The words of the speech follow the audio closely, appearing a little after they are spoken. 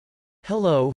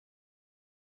Hello.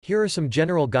 Here are some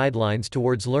general guidelines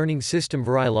towards learning System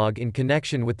Verilog in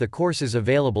connection with the courses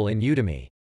available in Udemy.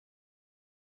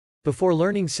 Before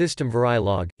learning System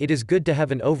Verilog, it is good to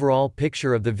have an overall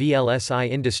picture of the VLSI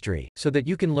industry, so that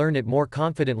you can learn it more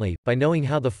confidently, by knowing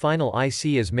how the final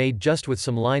IC is made just with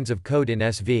some lines of code in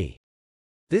SV.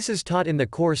 This is taught in the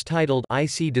course titled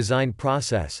IC Design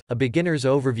Process, a beginner's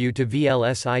overview to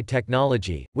VLSI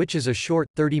technology, which is a short,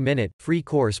 30-minute, free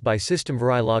course by System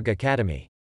Verilog Academy.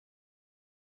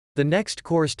 The next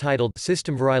course titled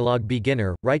System Verilog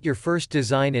Beginner, Write Your First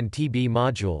Design and TB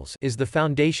Modules is the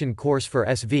foundation course for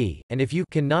SV, and if you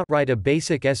cannot write a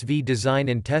basic SV design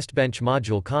and test bench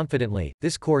module confidently,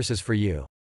 this course is for you.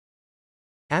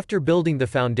 After building the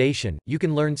foundation, you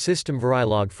can learn System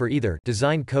Verilog for either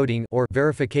design coding or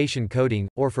verification coding,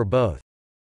 or for both.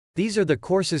 These are the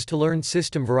courses to learn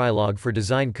System Verilog for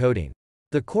design coding.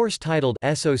 The course titled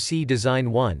SoC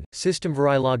Design 1, System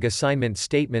Verilog Assignment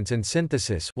Statements and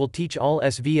Synthesis will teach all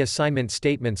SV assignment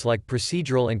statements like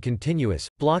procedural and continuous,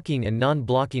 blocking and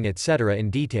non-blocking etc. in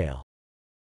detail.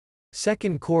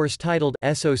 Second course titled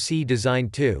SoC Design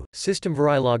 2, System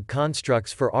Verilog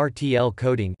Constructs for RTL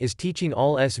Coding is teaching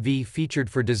all SV featured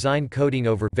for design coding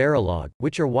over Verilog,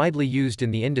 which are widely used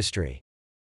in the industry.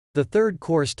 The third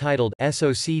course titled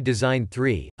SoC Design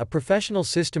 3, a professional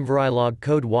System Verilog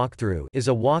code walkthrough is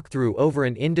a walkthrough over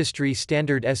an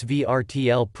industry-standard SV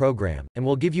RTL program, and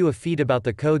will give you a feed about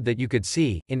the code that you could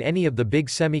see in any of the big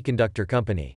semiconductor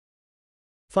company.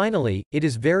 Finally, it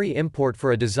is very important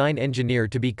for a design engineer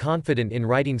to be confident in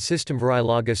writing System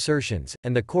Verilog Assertions,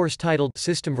 and the course titled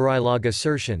System Verilog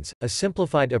Assertions, a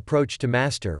simplified approach to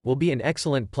master will be an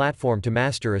excellent platform to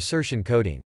master assertion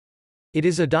coding. It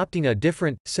is adopting a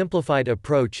different, simplified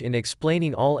approach in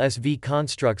explaining all SV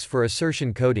constructs for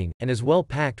assertion coding, and is well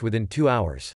packed within 2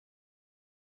 hours.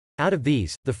 Out of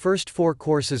these, the first 4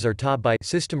 courses are taught by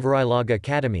System Verilog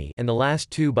Academy and the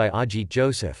last 2 by Ajit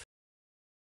Joseph.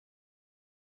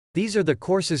 These are the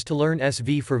courses to learn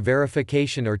SV for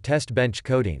verification or test bench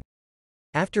coding.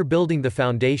 After building the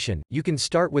foundation, you can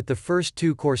start with the first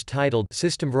 2 course titled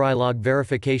System Verilog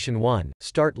Verification 1,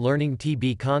 Start Learning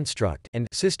TB Construct, and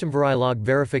System Verilog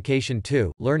Verification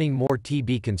 2, Learning More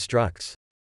TB Constructs.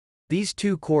 These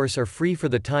 2 courses are free for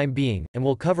the time being, and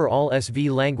will cover all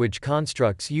SV language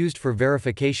constructs used for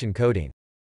verification coding.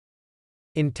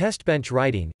 In test bench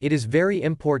writing, it is very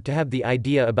important to have the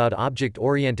idea about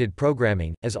object-oriented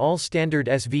programming, as all standard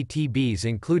SVTBs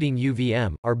including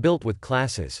UVM, are built with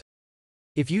classes.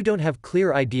 If you don't have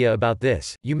clear idea about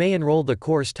this, you may enroll the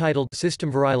course titled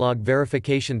System Verilog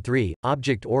Verification 3,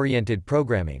 Object-Oriented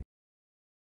Programming.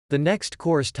 The next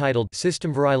course titled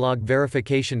System Verilog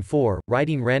Verification 4,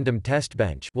 Writing Random Test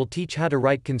Bench will teach how to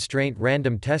write constraint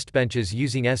random test benches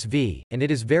using SV, and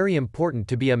it is very important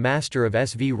to be a master of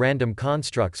SV random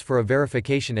constructs for a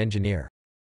verification engineer.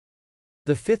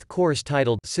 The fifth course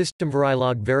titled System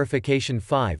Verilog Verification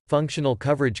 5, Functional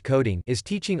Coverage Coding is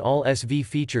teaching all SV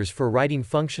features for writing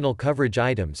functional coverage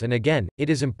items, and again, it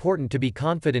is important to be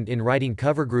confident in writing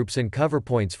cover groups and cover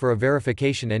points for a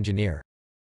verification engineer.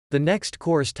 The next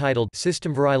course titled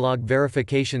System Verilog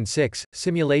Verification 6,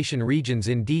 Simulation Regions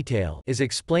in Detail is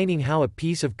explaining how a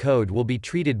piece of code will be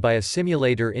treated by a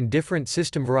simulator in different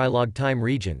System Verilog time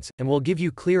regions, and will give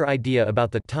you clear idea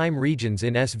about the time regions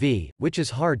in SV, which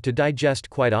is hard to digest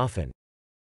quite often.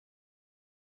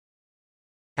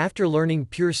 After learning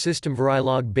pure System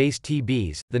Verilog-based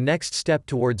TBs, the next step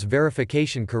towards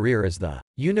verification career is the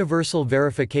Universal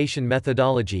Verification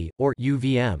Methodology, or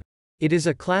UVM. It is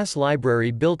a class library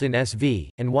built in SV,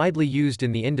 and widely used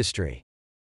in the industry.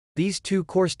 These 2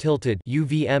 course tilted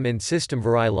UVM in System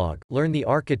Verilog, Learn the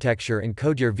Architecture and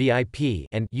Code Your VIP,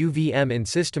 and UVM in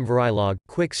System Verilog,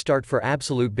 Quick Start for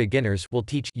Absolute Beginners will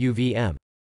teach UVM.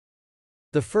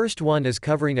 The first one is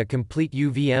covering a complete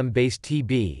UVM-based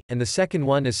TB, and the second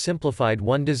one is simplified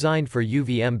one designed for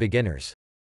UVM beginners.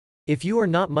 If you are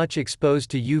not much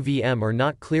exposed to UVM or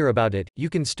not clear about it,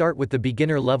 you can start with the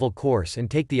beginner level course and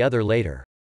take the other later.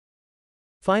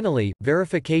 Finally,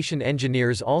 verification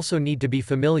engineers also need to be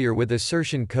familiar with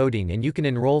assertion coding, and you can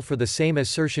enroll for the same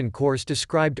assertion course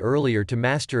described earlier to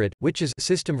master it, which is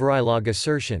System Verilog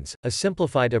Assertions, a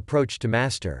simplified approach to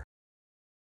master.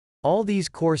 All these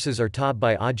courses are taught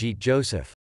by Ajit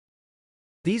Joseph.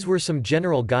 These were some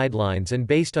general guidelines, and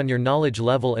based on your knowledge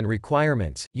level and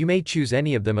requirements, you may choose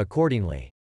any of them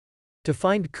accordingly. To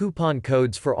find coupon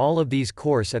codes for all of these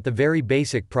courses at the very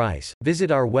basic price, visit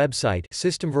our website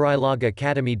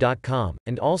systemverilogacademy.com,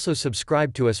 and also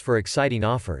subscribe to us for exciting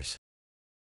offers.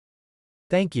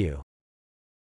 Thank you.